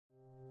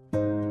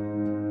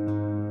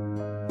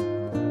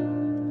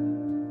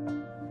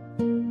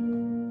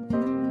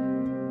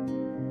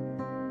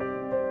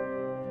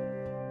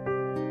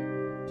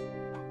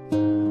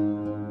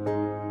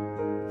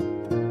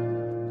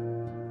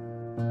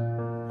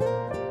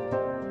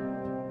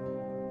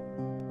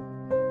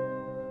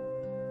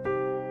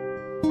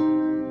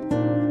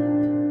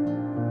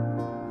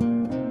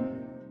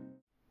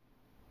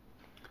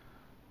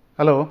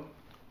Hello,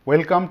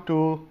 welcome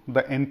to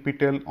the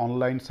NPTEL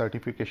online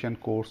certification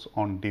course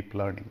on deep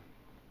learning.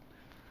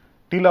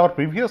 Till our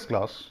previous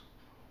class,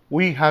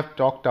 we have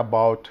talked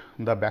about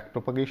the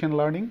backpropagation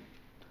learning,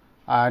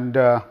 and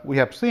we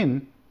have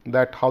seen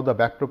that how the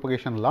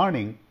backpropagation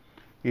learning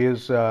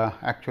is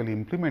actually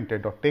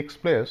implemented or takes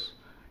place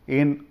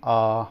in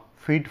a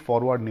feed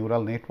forward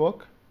neural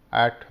network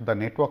at the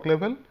network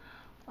level,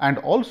 and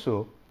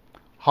also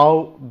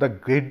how the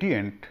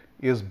gradient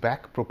is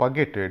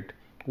backpropagated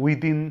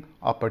within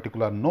a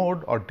particular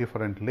node or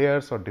different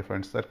layers or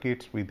different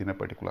circuits within a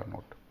particular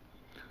node.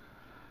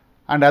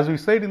 And as we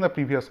said in the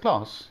previous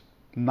class,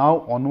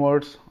 now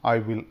onwards I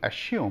will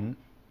assume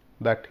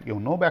that you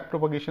know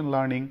backpropagation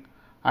learning,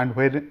 and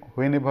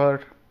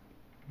whenever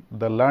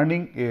the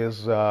learning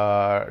is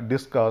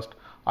discussed,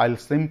 I will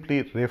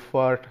simply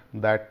refer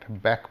that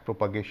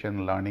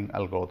backpropagation learning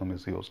algorithm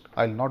is used.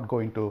 I will not go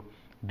into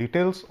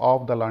details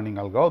of the learning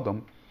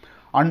algorithm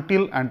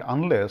until and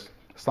unless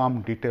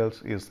some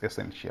details is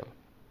essential.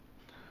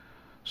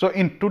 So,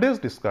 in today's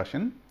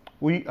discussion,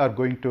 we are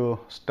going to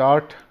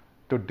start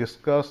to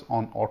discuss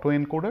on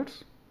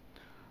autoencoders.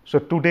 So,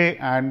 today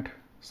and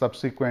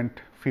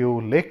subsequent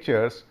few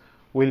lectures,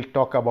 we will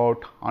talk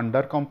about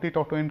undercomplete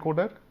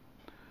autoencoder.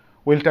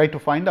 We will try to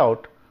find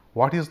out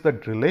what is the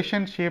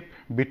relationship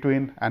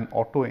between an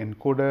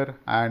autoencoder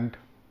and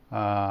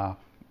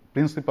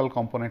principal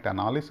component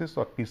analysis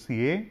or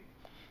PCA.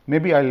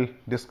 Maybe I will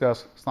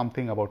discuss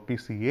something about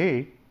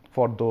PCA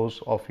for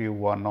those of you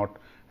who are not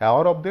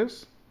aware of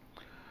this.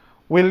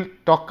 We will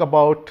talk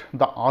about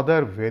the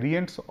other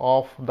variants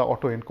of the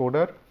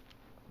autoencoder,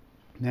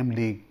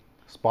 namely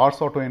sparse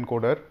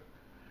autoencoder,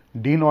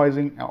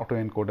 denoising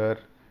autoencoder,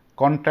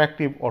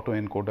 contractive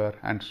autoencoder,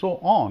 and so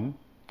on.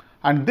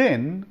 And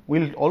then we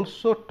will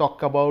also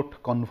talk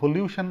about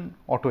convolution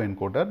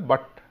autoencoder,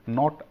 but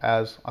not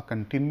as a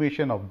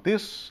continuation of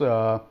this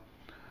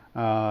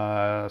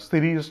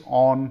series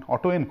on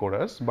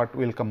autoencoders, but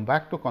we will come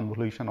back to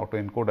convolution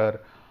autoencoder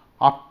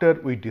after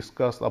we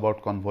discuss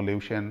about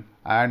convolution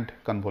and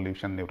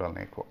convolution neural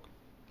network.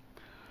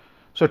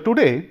 So,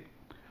 today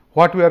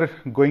what we are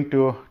going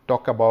to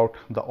talk about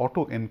the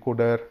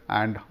autoencoder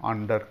and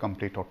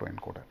undercomplete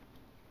autoencoder.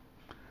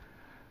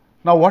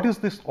 Now, what is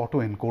this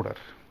autoencoder?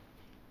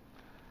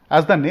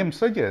 As the name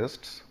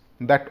suggests,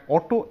 that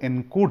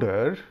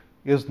autoencoder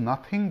is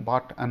nothing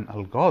but an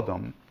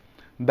algorithm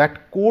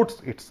that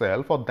codes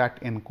itself or that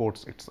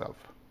encodes itself.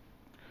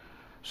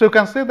 So, you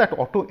can say that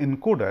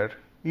autoencoder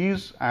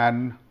is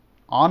an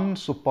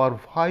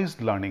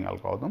unsupervised learning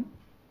algorithm,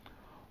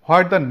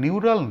 where the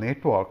neural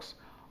networks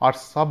are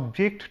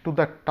subject to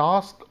the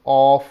task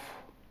of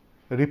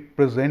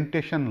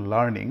representation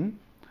learning.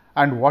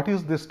 And what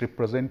is this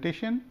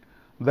representation?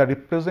 The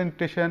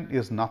representation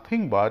is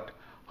nothing but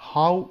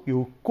how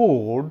you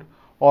code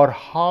or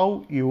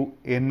how you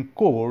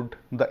encode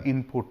the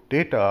input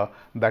data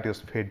that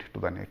is fed to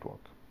the network.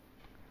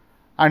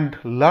 And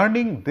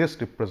learning this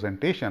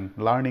representation,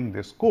 learning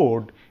this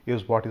code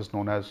is what is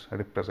known as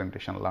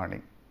representation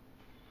learning.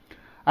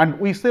 And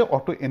we say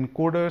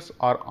autoencoders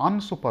are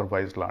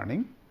unsupervised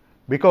learning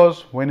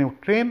because when you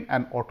train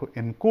an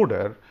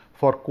autoencoder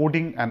for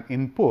coding an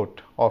input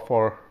or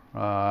for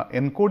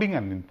encoding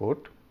an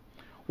input,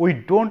 we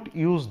don't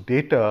use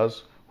data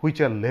which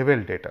are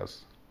labeled data,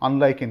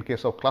 unlike in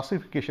case of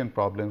classification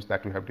problems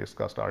that we have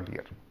discussed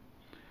earlier.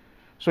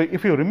 So,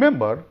 if you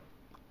remember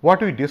what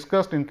we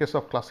discussed in case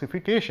of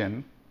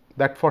classification,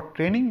 that for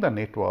training the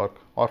network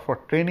or for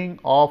training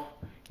of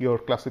your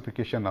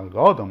classification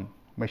algorithm,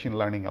 machine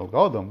learning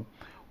algorithm,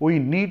 we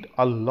need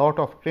a lot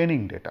of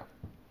training data.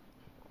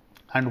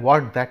 And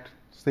what that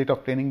set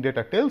of training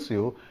data tells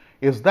you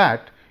is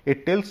that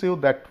it tells you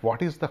that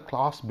what is the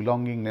class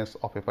belongingness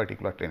of a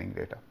particular training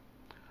data.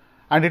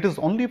 And it is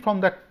only from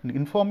that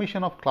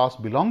information of class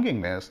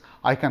belongingness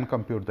I can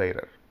compute the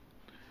error.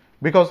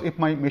 Because if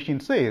my machine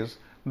says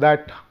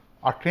that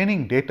a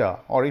training data,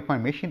 or if my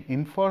machine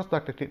infers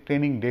that the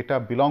training data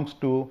belongs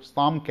to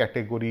some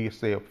category,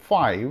 say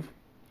 5,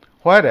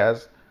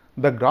 whereas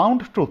the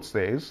ground truth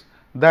says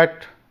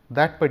that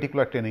that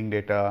particular training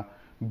data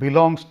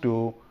belongs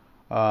to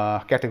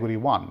category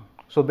 1.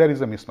 So, there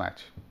is a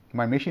mismatch.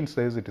 My machine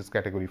says it is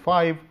category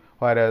 5,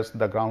 whereas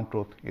the ground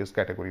truth is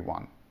category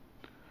 1.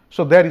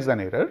 So, there is an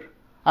error,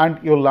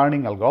 and your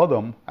learning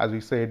algorithm, as we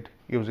said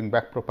using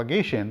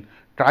backpropagation,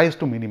 tries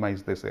to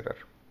minimize this error.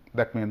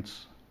 That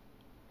means,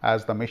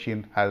 as the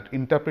machine has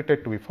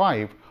interpreted to be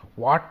 5,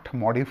 what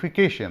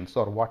modifications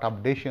or what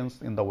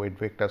updations in the weight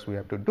vectors we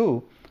have to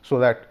do, so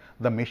that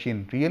the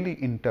machine really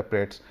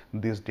interprets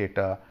this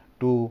data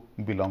to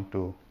belong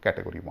to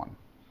category 1.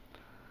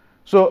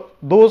 So,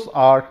 those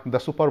are the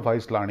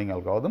supervised learning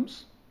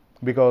algorithms,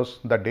 because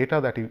the data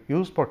that you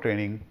use for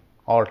training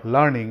or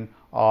learning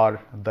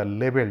are the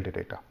labeled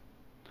data.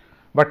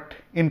 But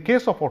in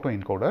case of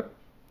autoencoder,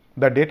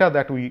 the data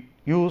that we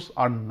use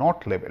are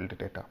not labeled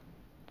data.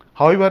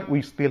 However,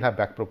 we still have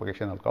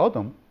backpropagation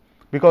algorithm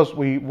because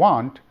we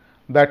want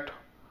that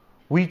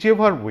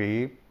whichever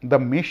way the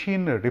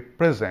machine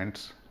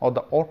represents or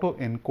the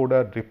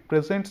autoencoder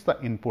represents the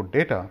input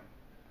data,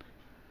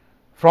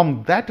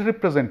 from that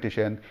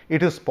representation,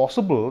 it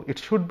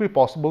should be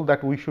possible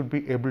that we should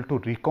be able to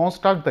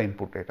reconstruct the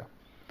input data.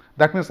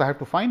 That means I have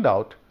to find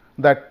out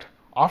that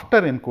after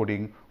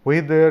encoding,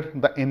 whether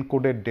the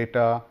encoded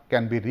data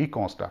can be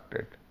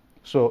reconstructed.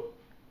 So,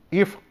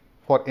 if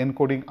for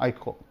encoding I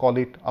call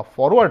it a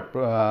forward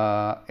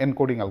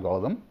encoding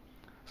algorithm,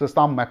 so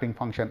some mapping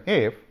function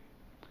f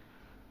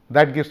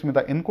that gives me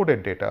the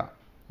encoded data,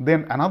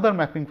 then another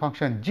mapping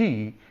function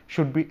g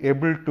should be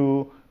able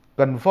to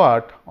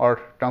convert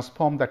or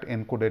transform that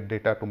encoded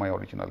data to my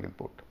original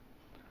input.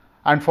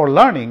 And for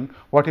learning,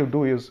 what you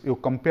do is you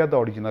compare the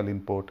original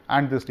input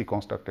and this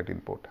reconstructed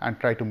input and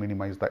try to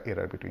minimize the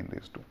error between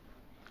these two.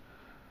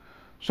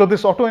 So,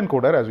 this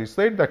autoencoder, as we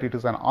said, that it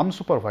is an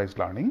unsupervised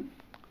learning,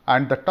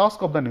 and the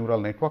task of the neural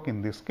network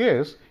in this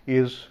case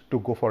is to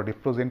go for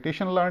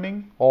representation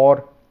learning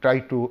or try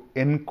to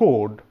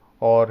encode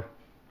or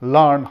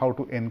learn how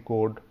to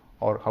encode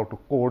or how to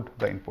code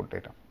the input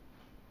data.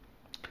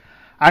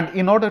 And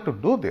in order to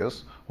do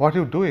this, what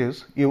you do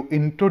is you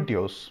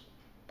introduce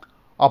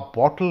a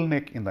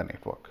bottleneck in the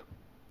network,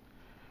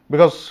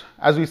 because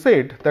as we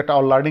said that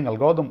our learning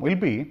algorithm will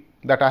be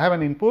that I have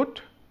an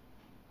input,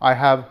 I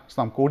have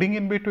some coding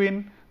in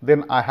between,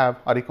 then I have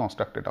a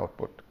reconstructed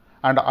output,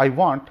 and I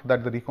want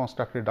that the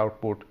reconstructed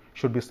output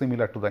should be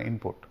similar to the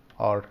input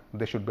or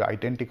they should be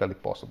identical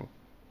if possible.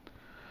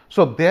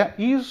 So, there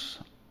is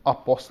a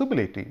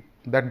possibility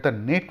that the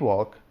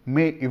network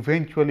may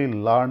eventually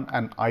learn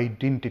an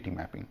identity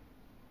mapping.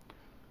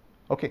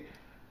 Okay.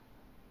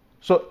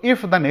 So,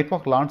 if the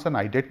network learns an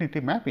identity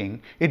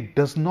mapping, it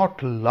does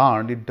not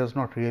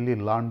really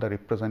learn the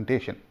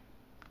representation.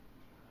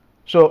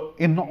 So,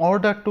 in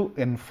order to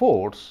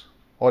enforce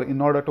or in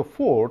order to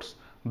force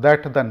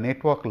that the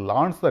network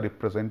learns the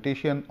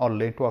representation or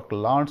network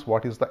learns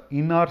what is the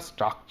inner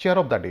structure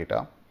of the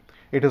data,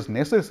 it is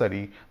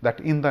necessary that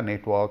in the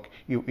network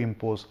you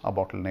impose a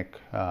bottleneck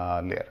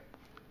layer.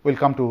 We will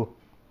come to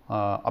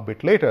a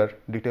bit later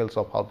details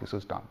of how this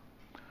is done.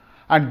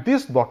 And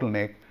this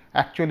bottleneck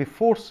actually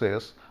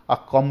forces a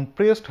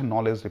compressed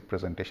knowledge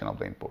representation of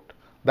the input.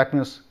 That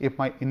means, if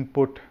my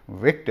input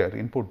vector,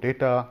 input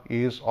data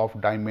is of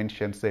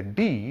dimension say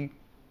d,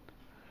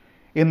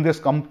 in this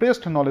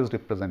compressed knowledge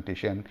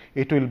representation,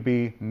 it will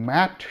be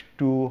mapped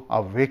to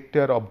a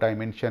vector of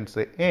dimension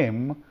say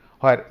m,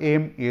 where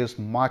m is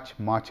much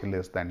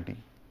less than d.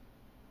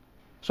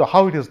 So,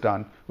 how it is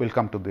done, we will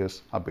come to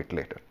this a bit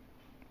later.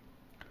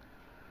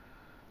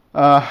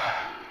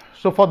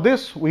 So, for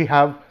this we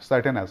have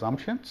certain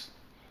assumptions.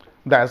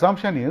 The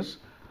assumption is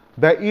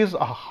there is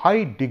a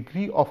high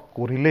degree of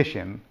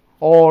correlation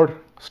or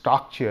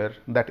structure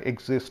that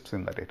exists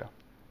in the data.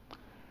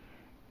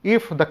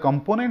 If the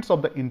components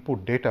of the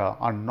input data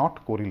are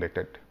not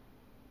correlated,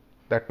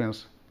 that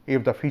means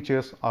if the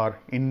features are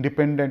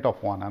independent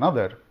of one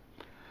another,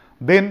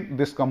 then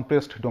this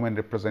compressed domain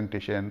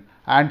representation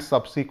and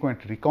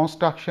subsequent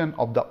reconstruction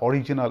of the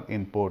original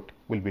input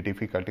will be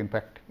difficult. In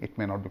fact, it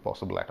may not be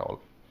possible at all.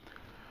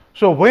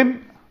 So,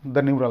 when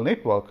the neural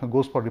network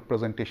goes for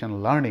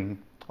representation learning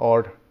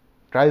or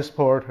tries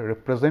for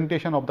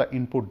representation of the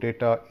input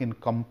data in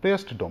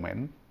compressed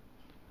domain,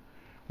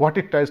 what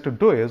it tries to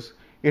do is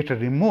it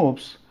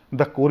removes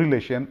the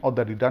correlation or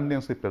the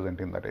redundancy present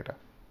in the data,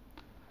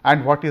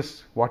 and what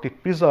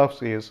it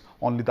preserves is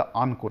only the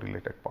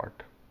uncorrelated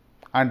part,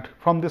 and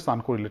from this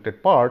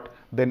uncorrelated part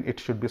then it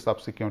should be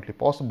subsequently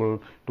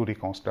possible to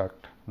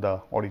reconstruct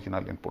the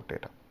original input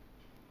data.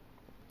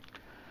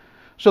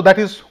 So, that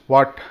is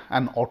what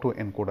an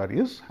autoencoder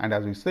is, and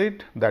as we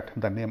said that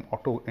the name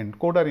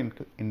autoencoder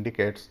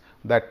indicates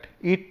that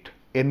it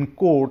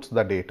encodes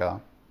the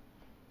data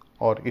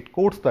or it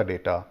codes the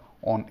data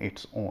on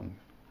its own,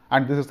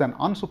 and this is an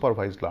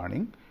unsupervised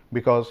learning,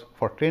 because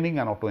for training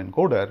an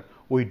autoencoder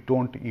we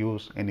do not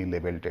use any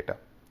labeled data.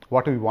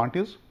 What we want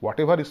is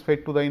whatever is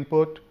fed to the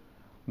input,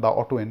 the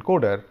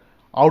autoencoder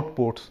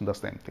outputs the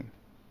same thing.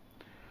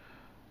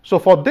 So,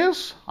 for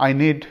this I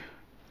need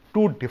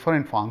two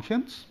different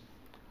functions.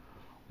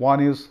 One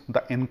is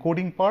the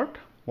encoding part,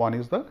 one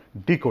is the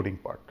decoding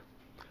part.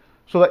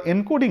 So, the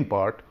encoding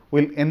part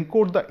will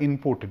encode the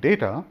input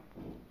data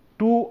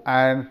to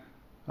an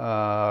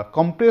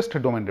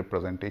compressed domain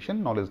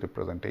representation, knowledge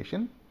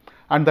representation,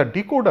 and the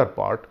decoder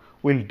part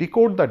will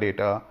decode the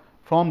data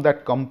from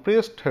that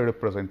compressed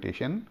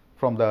representation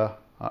from the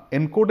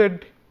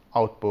encoded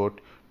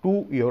output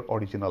to your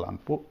original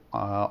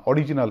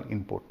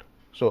input.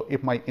 So,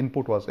 if my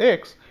input was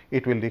x,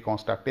 it will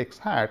reconstruct x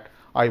hat.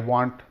 I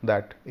want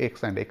that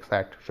x and x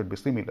hat should be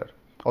similar,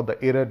 or the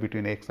error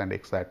between x and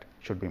x hat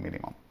should be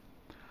minimum,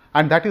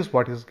 and that is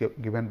what is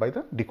given by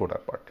the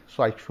decoder part.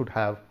 So, I should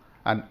have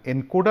an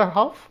encoder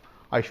half,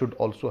 I should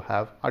also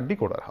have a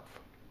decoder half,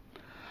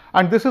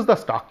 and this is the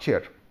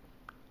structure,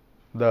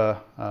 the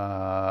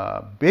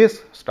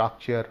base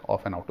structure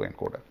of an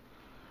autoencoder.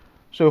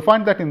 So, you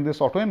find that in this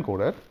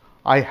autoencoder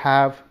I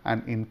have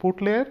an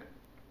input layer,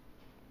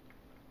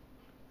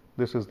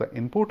 this is the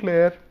input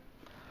layer,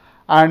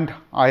 and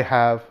I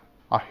have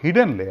a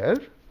hidden layer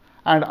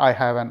and I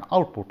have an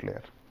output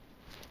layer.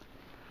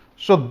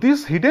 So,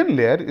 this hidden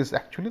layer is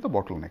actually the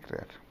bottleneck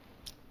layer.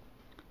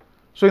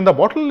 So, in the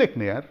bottleneck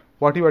layer,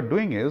 what you are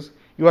doing is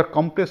you are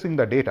compressing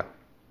the data.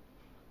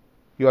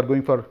 You are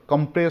going for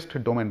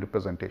compressed domain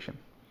representation.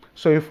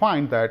 So, you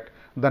find that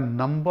the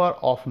number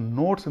of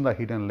nodes in the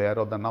hidden layer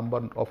or the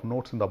number of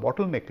nodes in the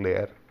bottleneck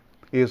layer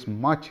is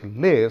much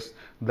less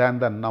than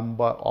the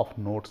number of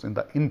nodes in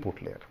the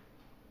input layer.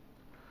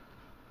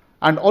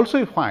 And also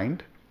you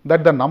find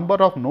that the number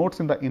of nodes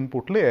in the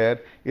input layer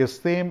is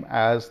same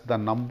as the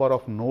number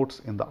of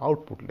nodes in the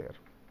output layer.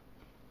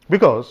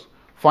 Because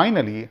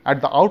finally,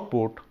 at the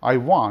output, I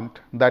want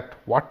that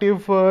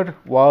whatever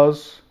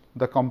was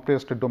the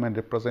compressed domain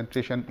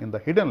representation in the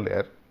hidden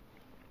layer,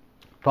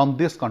 from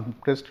this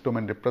compressed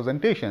domain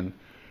representation,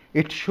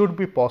 it should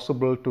be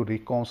possible to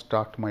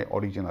reconstruct my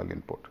original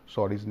input.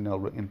 So,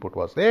 original input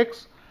was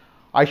x.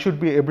 I should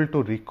be able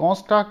to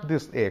reconstruct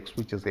this x,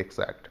 which is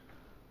exact.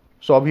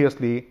 So,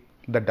 obviously,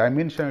 the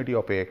dimensionality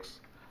of x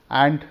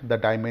and the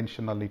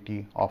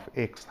dimensionality of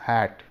x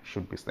hat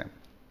should be same.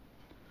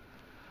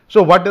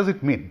 So, what does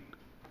it mean?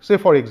 Say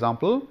for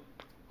example,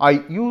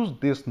 I use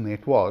this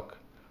network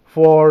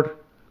for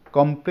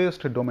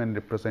compressed domain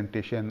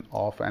representation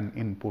of an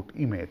input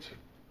image.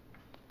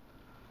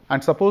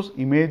 And suppose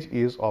image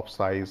is of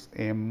size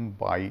m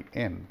by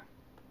n.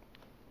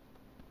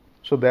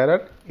 So, there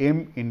are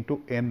m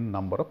into n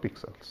number of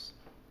pixels.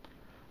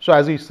 So,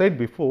 as we said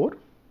before,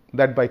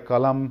 that by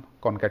column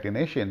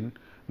concatenation,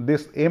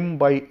 this m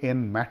by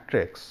n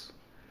matrix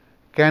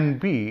can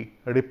be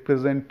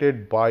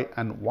represented by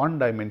an one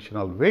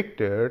dimensional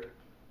vector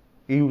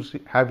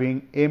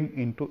having m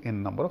into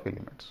n number of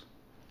elements.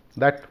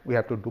 That we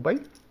have to do by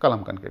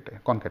column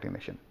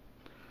concatenation.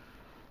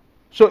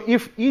 So,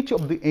 if each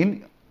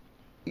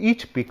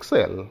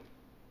pixel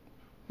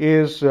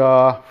is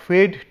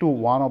fed to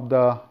one of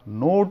the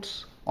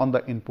nodes on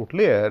the input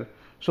layer,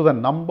 so the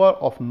number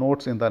of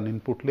nodes in the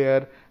input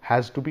layer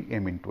has to be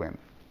m into n,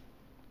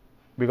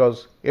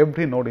 because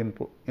every node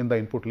in the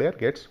input layer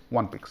gets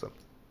one pixel.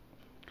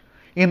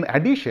 In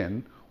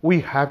addition, we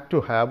have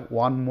to have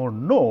one more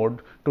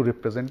node to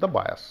represent the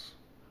bias.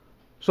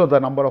 So, the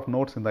number of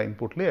nodes in the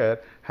input layer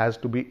has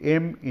to be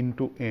m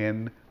into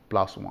n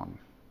plus 1.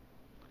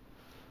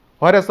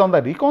 Whereas, on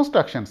the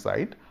reconstruction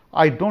side,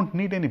 I do not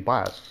need any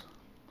bias.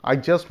 I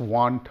just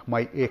want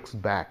my x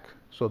back.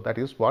 So, that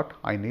is what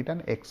I need,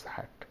 an x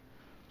hat.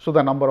 So,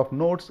 the number of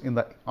nodes in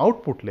the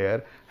output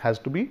layer has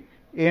to be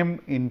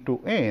m into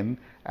n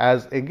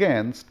as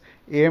against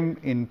m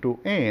into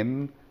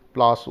n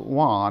plus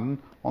 1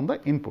 on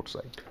the input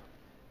side.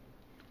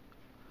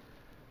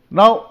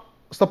 Now,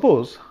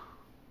 suppose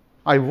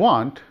I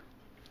want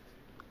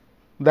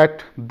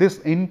that this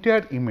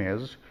entire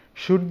image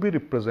should be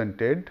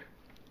represented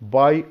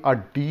by a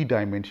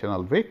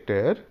d-dimensional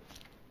vector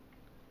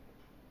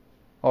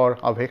or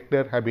a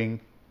vector having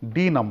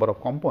d number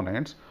of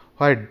components,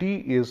 where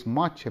d is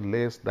much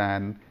less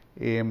than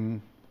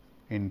m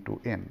into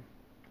n.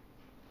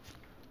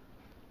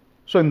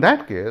 So, in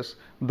that case,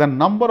 the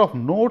number of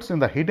nodes in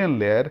the hidden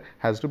layer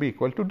has to be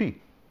equal to d,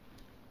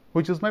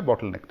 which is my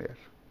bottleneck layer.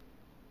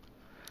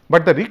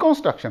 But the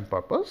reconstruction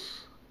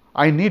purpose,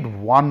 I need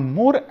one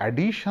more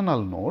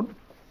additional node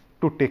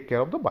to take care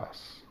of the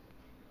bias.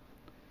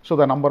 So,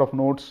 the number of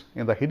nodes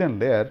in the hidden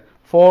layer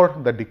for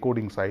the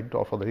decoding side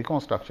or for the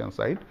reconstruction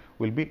side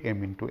will be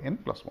m into n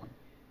plus 1.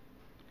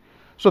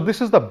 So,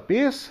 this is the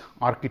base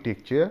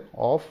architecture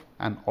of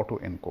an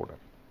autoencoder.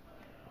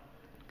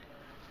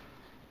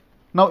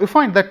 Now, you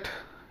find that,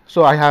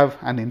 so I have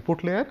an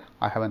input layer,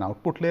 I have an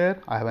output layer,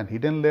 I have an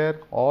hidden layer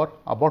or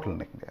a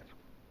bottleneck layer.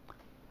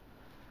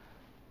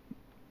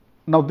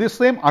 Now, this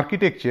same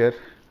architecture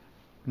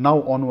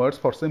now onwards,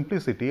 for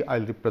simplicity, I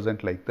will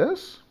represent like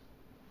this,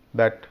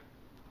 that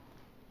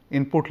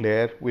input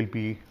layer will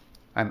be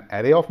an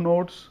array of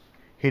nodes,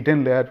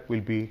 hidden layer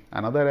will be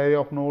another array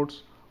of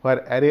nodes, where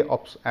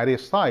array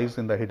size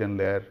in the hidden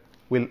layer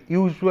will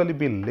usually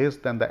be less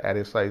than the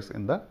array size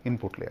in the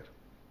input layer.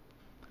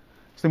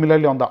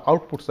 Similarly, on the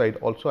output side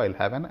also I will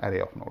have an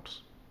array of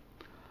nodes,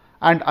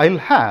 and I will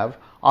have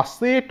a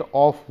set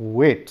of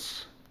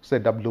weights, say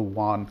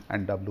W1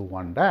 and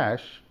W1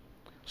 dash.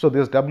 So,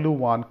 this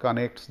W1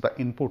 connects the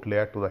input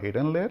layer to the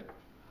hidden layer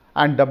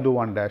and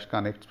W1 dash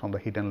connects from the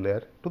hidden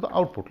layer to the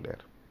output layer.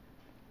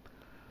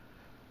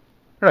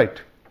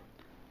 Right.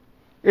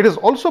 It is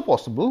also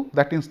possible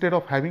that instead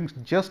of having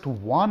just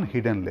one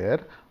hidden layer,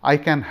 I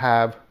can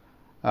have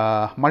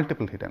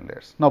multiple hidden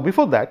layers. Now,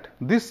 before that,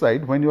 this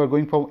side, when you are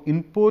going from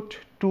input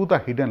to the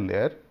hidden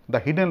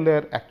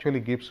layer actually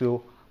gives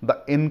you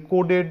the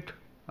encoded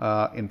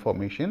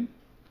information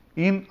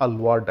in a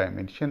lower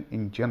dimension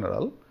in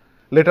general.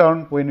 Later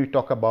on, when we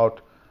talk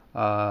about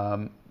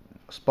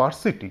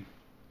sparsity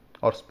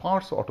or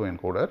sparse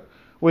autoencoder,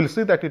 we will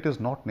see that it is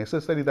not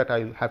necessary that I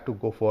will have to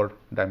go for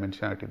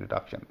dimensionality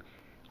reduction.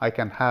 I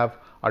can have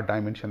a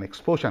dimension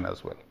explosion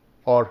as well,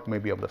 or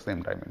maybe of the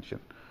same dimension.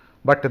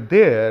 But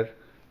there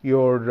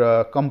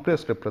your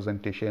compressed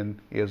representation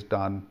is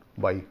done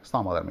by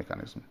some other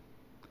mechanism.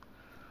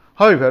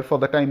 However, for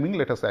the time being,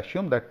 let us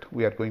assume that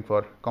we are going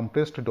for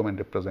compressed domain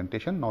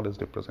representation, knowledge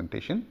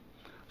representation.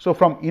 So,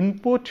 from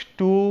input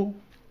to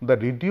the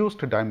reduced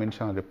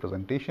dimensional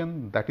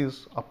representation, that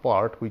is a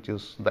part which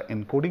is the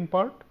encoding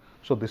part.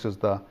 So, this is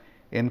the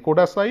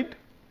encoder side.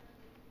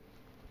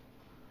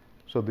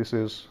 So, this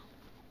is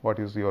what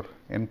is your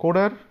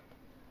encoder.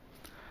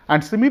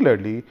 And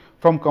similarly,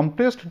 from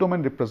compressed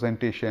domain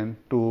representation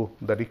to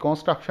the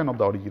reconstruction of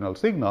the original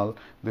signal,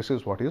 this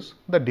is what is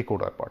the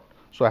decoder part.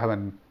 So, I have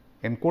an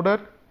encoder,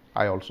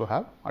 I also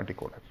have a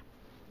decoder.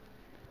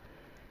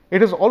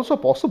 It is also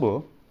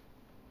possible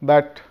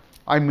that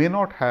I may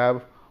not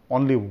have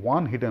only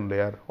one hidden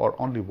layer or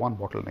only one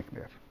bottleneck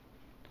layer.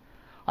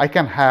 I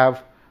can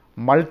have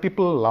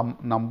multiple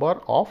number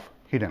of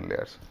hidden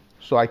layers.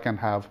 So, I can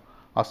have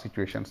a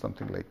situation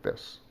something like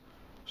this.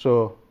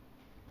 So,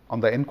 on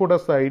the encoder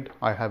side,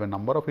 I have a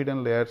number of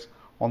hidden layers.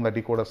 On the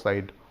decoder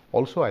side,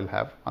 also I will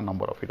have a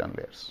number of hidden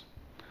layers.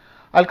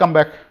 I will come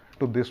back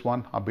to this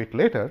one a bit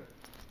later.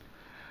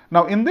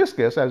 Now, in this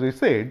case, as we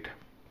said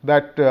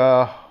that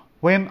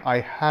when I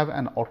have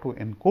an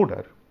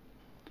autoencoder,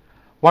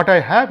 what I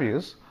have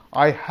is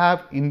I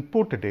have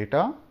input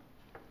data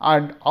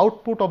and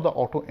output of the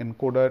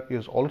autoencoder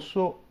is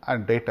also a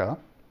data,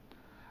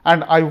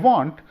 and I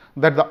want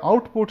that the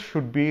output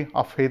should be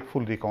a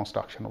faithful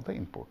reconstruction of the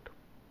input.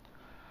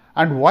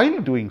 And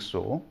while doing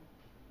so,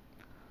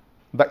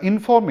 the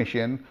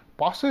information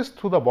passes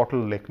through the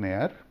bottleneck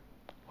layer,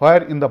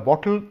 where in the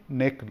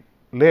bottleneck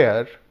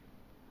layer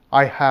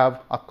I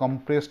have a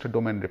compressed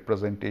domain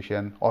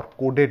representation or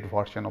coded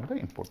version of the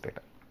input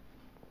data.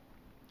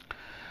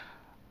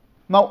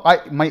 Now,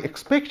 my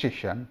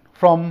expectation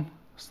from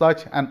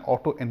such an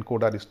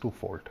autoencoder is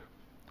twofold.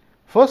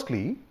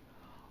 Firstly,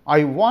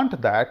 I want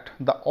that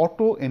the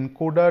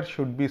autoencoder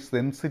should be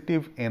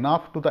sensitive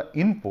enough to the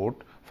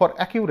input for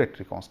accurate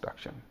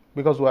reconstruction,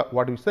 because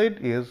what we said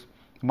is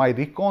my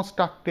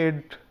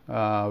reconstructed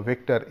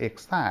vector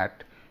x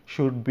hat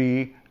should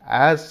be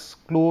as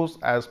close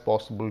as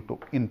possible to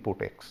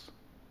input x.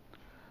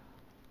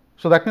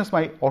 So, that means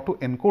my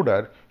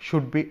autoencoder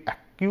should be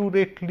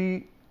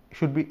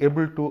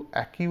able to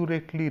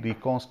accurately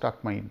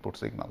reconstruct my input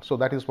signal. So,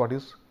 that is what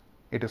is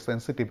it is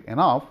sensitive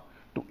enough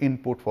to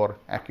input for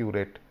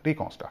accurate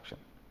reconstruction.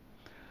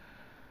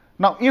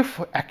 Now, if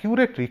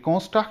accurate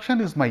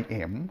reconstruction is my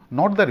aim,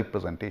 not the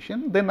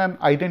representation, then an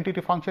identity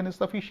function is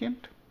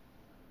sufficient.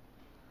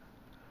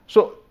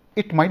 So,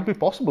 it might be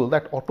possible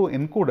that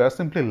autoencoder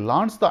simply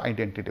learns the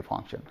identity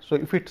function. So,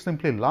 if it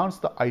simply learns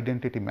the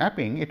identity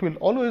mapping, it will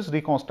always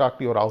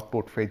reconstruct your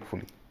output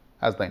faithfully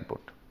as the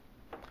input.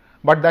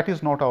 But that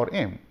is not our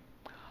aim.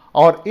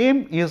 Our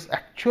aim is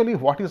actually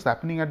what is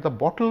happening at the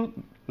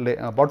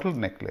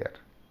bottleneck layer.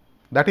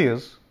 That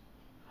is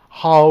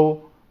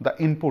how the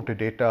input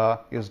data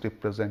is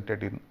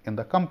represented in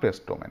the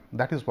compressed domain.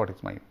 That is what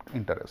is my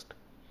interest.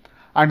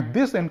 And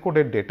this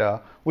encoded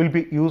data will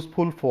be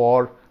useful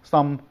for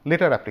some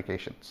later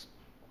applications,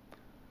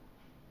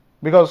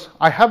 because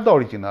I have the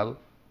original.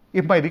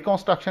 If my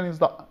reconstruction is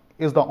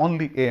the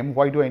only aim,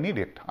 why do I need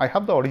it? I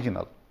have the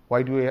original.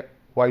 Why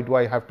do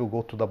I have to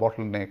go to the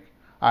bottleneck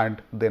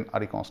and then a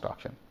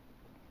reconstruction?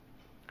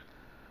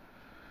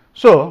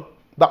 So,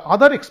 the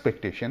other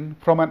expectation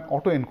from an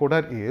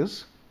autoencoder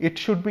is it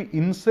should be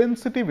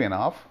insensitive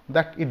enough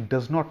that it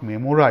does not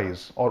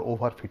memorize or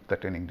overfit the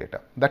training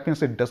data. That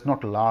means it does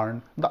not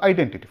learn the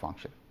identity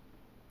function.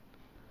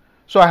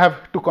 So, I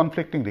have two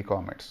conflicting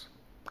requirements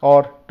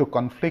or two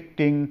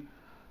conflicting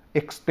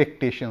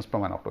expectations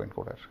from an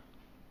autoencoder,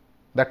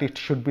 that it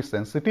should be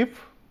sensitive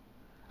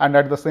and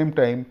at the same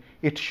time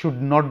it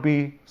should not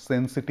be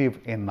sensitive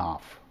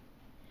enough.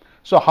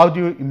 So, how do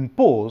you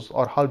impose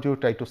or how do you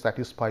try to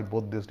satisfy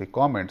both these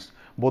requirements,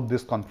 both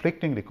these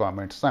conflicting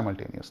requirements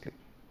simultaneously?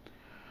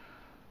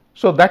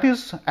 So, that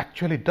is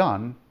actually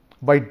done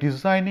by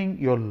designing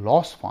your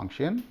loss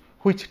function,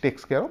 which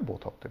takes care of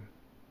both of them.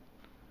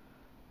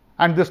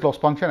 And this loss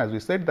function, as we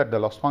said, that the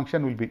loss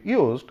function will be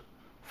used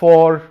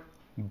for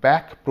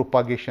back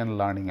propagation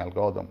learning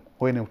algorithm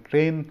when you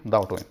train the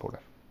autoencoder.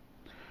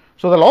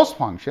 So, the loss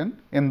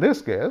function in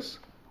this case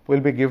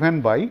will be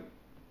given by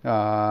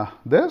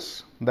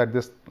this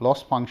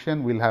loss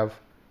function will have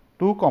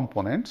two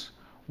components.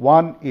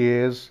 One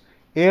is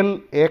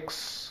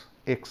Lx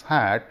x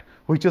hat,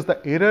 which is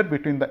the error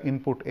between the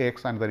input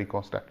x and the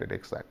reconstructed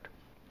x hat.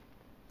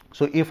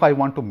 So, if I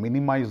want to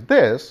minimize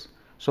this,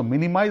 so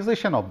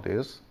minimization of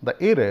this, the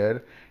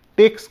error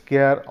takes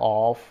care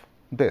of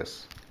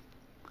this,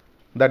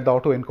 that the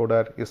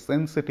autoencoder is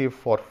sensitive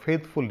for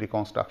faithful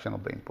reconstruction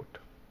of the input.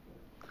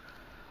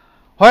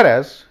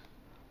 Whereas,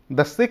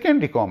 the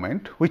second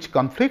requirement, which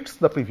conflicts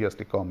the previous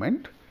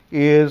requirement,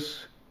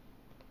 is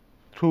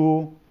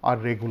through a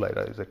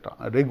regularizer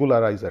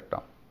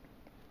term.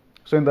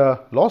 So, in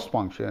the loss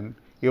function,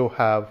 you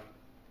have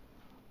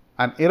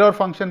an error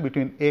function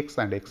between x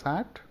and x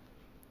hat,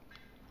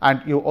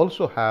 and you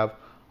also have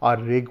a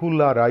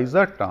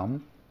regularizer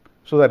term.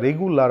 So, the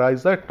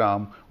regularizer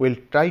term will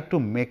try to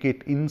make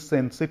it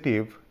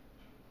insensitive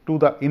to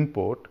the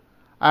input,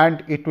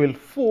 and it will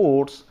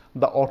force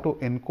the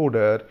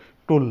autoencoder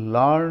to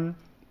learn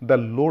the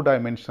low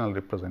dimensional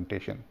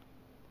representation,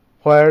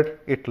 where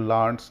it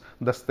learns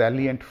the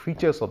salient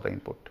features of the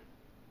input,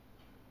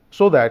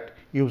 so that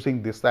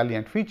using these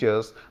salient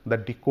features, the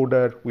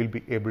decoder will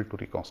be able to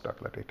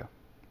reconstruct the data.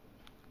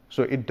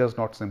 So, it does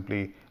not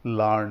simply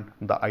learn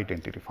the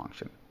identity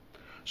function.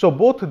 So,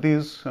 both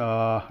these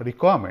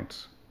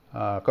requirements,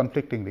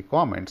 conflicting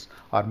requirements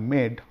are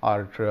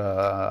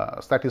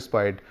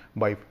satisfied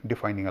by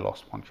defining a loss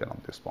function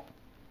of this form.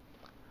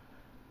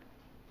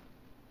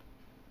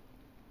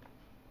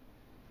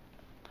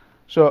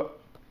 So,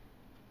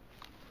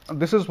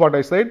 this is what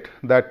I said,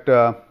 that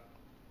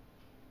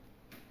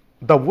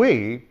the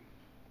way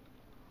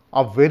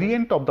a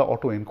variant of the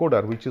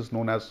autoencoder, which is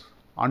known as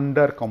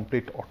under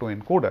complete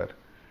autoencoder,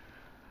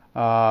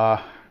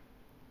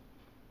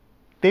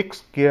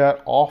 takes care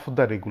of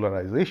the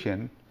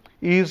regularization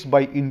is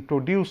by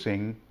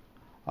introducing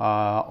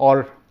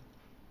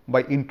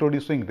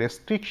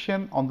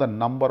restriction on the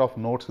number of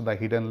nodes in the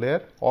hidden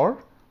layer or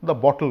the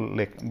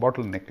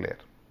bottleneck layer.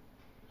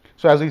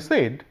 So, as we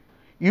said,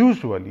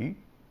 usually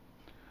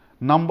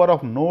number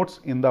of nodes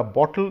in the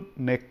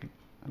bottleneck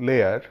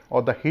layer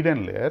or the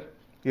hidden layer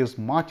is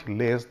much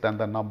less than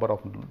the number of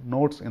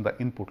nodes in the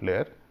input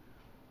layer,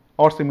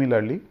 or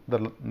similarly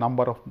the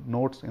number of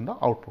nodes in the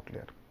output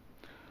layer.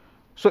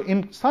 So,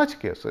 in such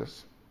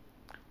cases,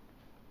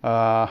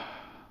 the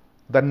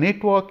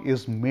network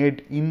is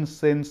made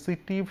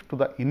insensitive to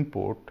the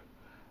input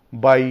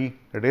by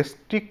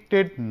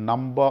restricted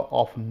number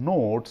of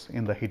nodes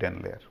in the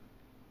hidden layer.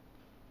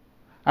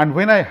 And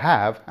when I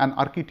have an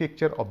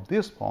architecture of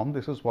this form,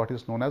 this is what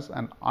is known as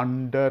an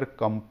under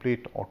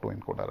complete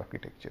autoencoder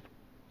architecture.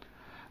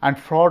 And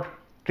for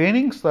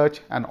training such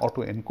an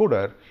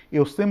autoencoder,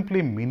 you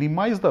simply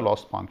minimize the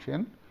loss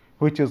function,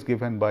 which is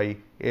given by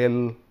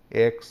L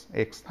x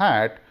x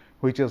hat,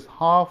 which is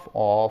half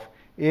of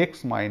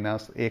x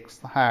minus x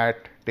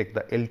hat, take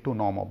the L2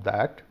 norm of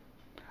that,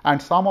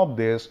 and sum of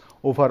this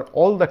over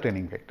all the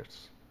training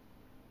vectors.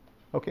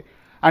 Okay.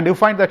 And you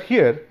find that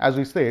here, as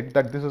we said,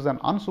 that this is an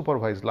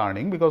unsupervised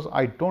learning, because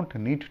I don't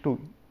need to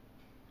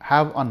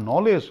have a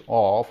knowledge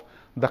of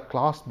the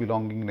class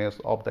belongingness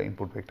of the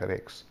input vector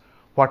x.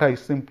 What I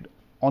simply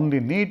only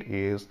need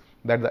is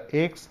that the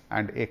x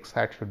and x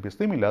hat should be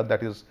similar,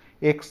 that is,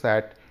 x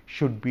hat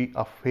should be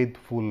a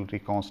faithful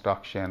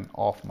reconstruction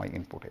of my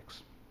input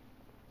x.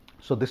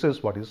 So, this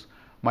is what is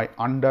my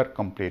under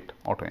complete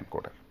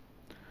autoencoder.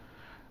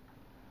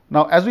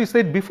 Now, as we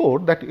said before,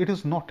 that it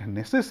is not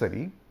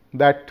necessary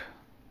that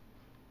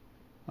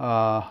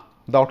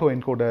the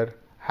autoencoder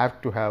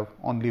have to have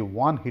only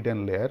one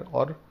hidden layer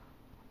or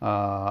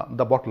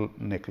the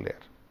bottleneck layer.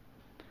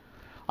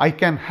 I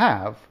can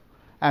have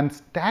an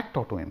stacked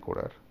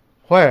autoencoder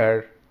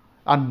where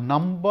a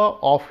number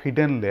of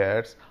hidden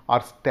layers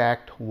are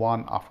stacked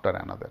one after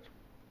another.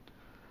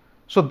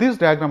 So, this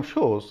diagram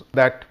shows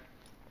that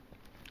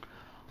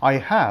I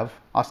have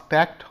a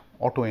stacked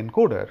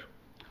autoencoder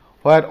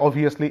where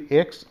obviously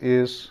x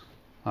is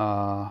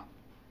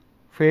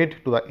fed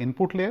to the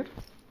input layer.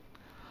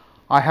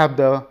 I have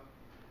the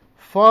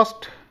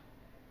first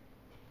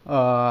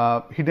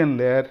hidden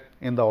layer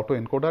in the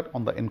autoencoder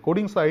on the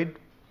encoding side.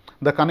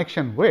 The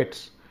connection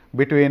weights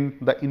between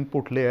the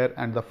input layer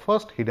and the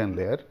first hidden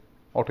layer,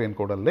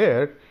 autoencoder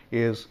layer,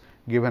 is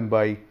given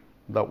by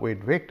the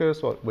weight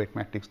vectors or weight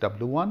matrix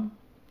W1.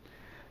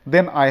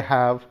 Then I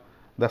have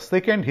the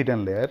second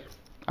hidden layer,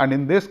 and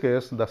in this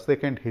case the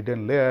second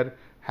hidden layer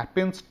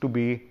happens to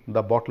be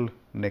the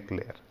bottleneck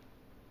layer.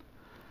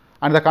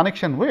 And the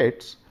connection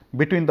weights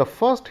between the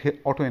first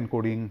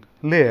autoencoding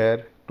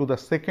layer to the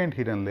second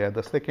hidden layer,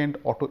 the second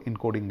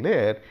autoencoding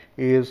layer,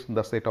 is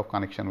the set of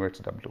connection weights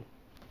W.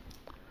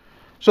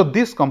 So,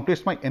 this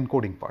completes my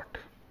encoding part.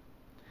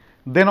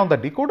 Then on the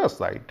decoder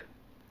side,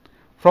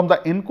 from the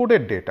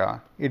encoded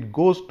data, it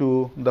goes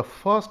to the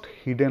first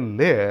hidden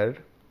layer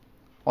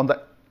on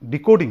the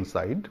decoding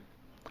side,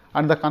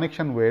 and the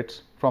connection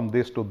weights from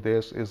this to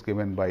this is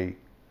given by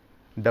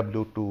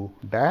W2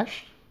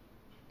 dash,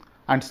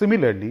 and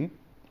similarly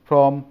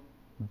from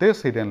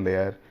this hidden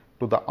layer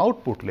to the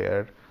output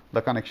layer,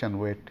 the connection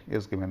weight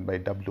is given by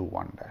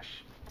W1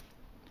 dash.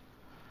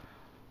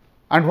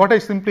 And what I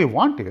simply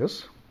want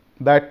is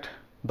that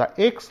the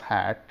x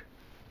hat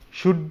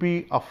should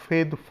be a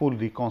faithful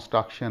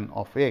reconstruction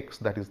of x,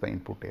 that is the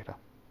input data.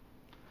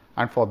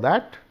 And for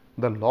that,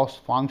 the loss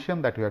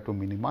function that we have to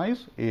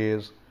minimize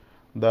is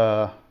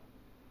the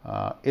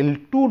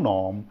L2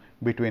 norm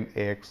between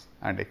x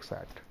and x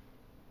hat.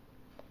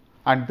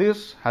 And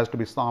this has to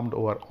be summed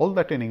over all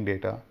the training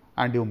data,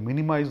 and you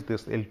minimize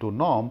this L2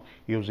 norm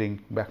using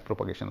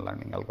backpropagation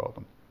learning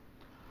algorithm.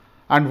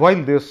 And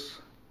while this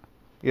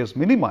is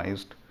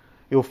minimized,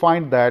 you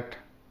find that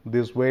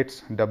these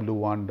weights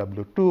W1,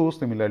 W2,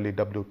 similarly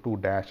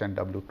W2 dash and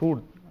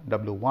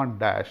W1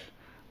 dash,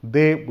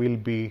 they will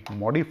be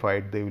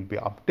modified, they will be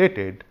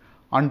updated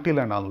until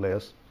and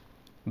unless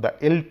the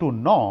L2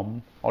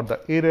 norm or the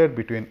error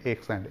between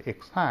x and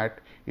x hat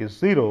is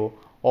 0,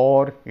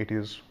 or it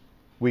is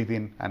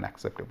within an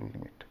acceptable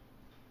limit.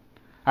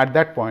 At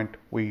that point,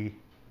 we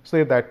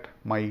say that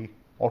my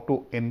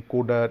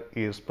autoencoder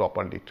is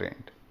properly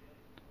trained.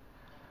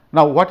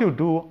 Now, what you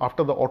do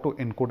after the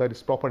autoencoder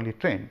is properly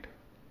trained?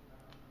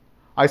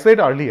 I said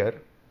earlier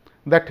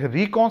that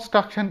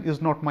reconstruction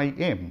is not my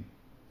aim.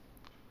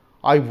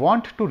 I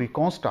want to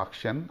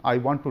reconstruct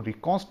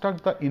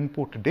the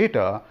input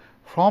data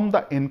from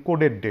the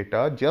encoded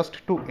data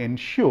just to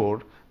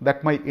ensure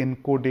that my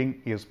encoding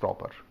is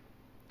proper.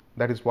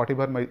 That is,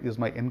 whatever is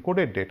my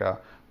encoded data,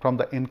 from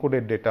the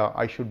encoded data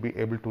I should be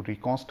able to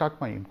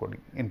reconstruct my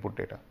input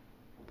data,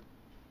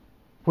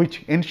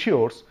 which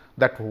ensures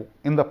that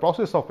in the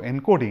process of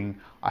encoding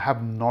I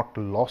have not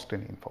lost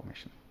any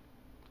information.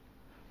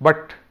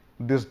 But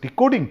this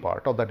decoding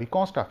part or the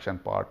reconstruction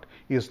part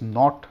is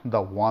not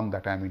the one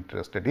that I am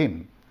interested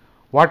in.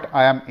 What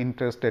I am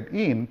interested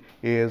in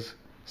is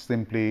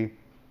simply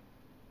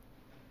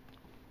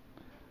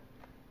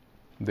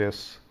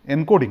this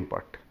encoding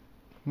part.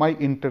 My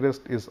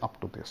interest is up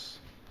to this.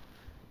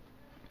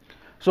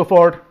 So,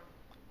 for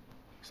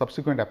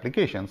subsequent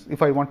applications,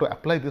 if I want to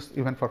apply this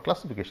even for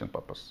classification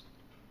purpose,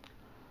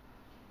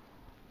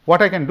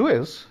 what I can do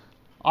is,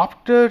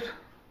 after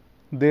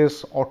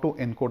this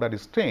autoencoder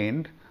is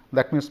trained,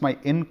 that means my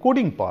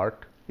encoding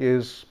part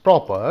is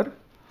proper,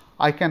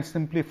 I can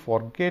simply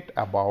forget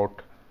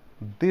about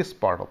this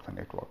part of the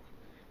network.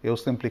 You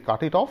simply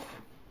cut it off,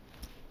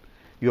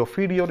 you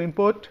feed your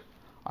input,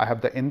 I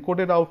have the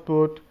encoded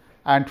output,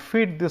 and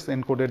feed this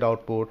encoded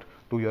output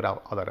to your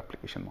other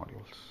application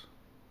modules.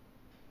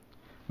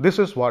 This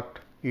is what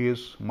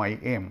is my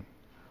aim.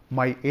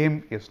 My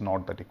aim is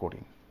not the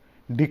decoding.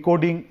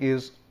 Decoding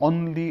is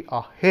only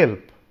a help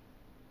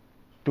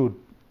to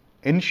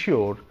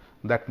ensure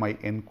that my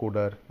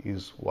encoder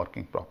is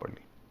working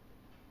properly.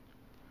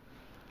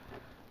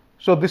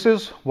 So, this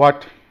is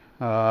what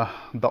the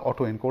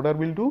autoencoder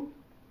will do,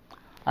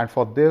 and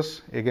for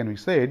this again we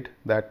said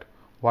that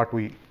what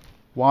we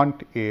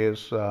want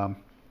is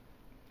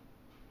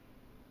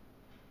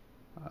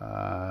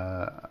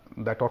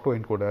that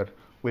autoencoder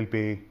will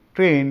be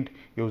trained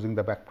using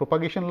the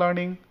backpropagation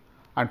learning,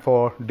 and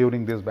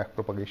during this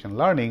backpropagation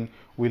learning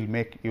we will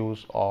make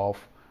use of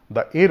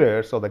the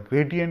errors or the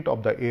gradient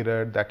of the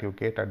error that you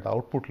get at the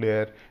output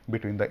layer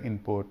between the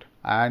input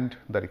and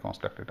the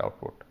reconstructed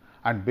output,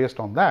 and based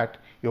on that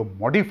you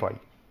modify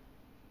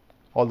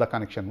all the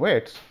connection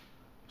weights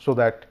so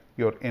that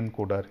your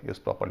encoder is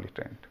properly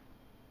trained.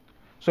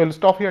 So, we will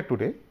stop here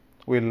today.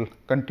 We will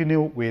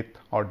continue with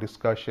our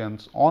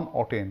discussions on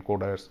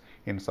autoencoders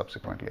in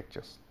subsequent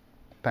lectures.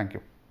 Thank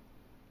you.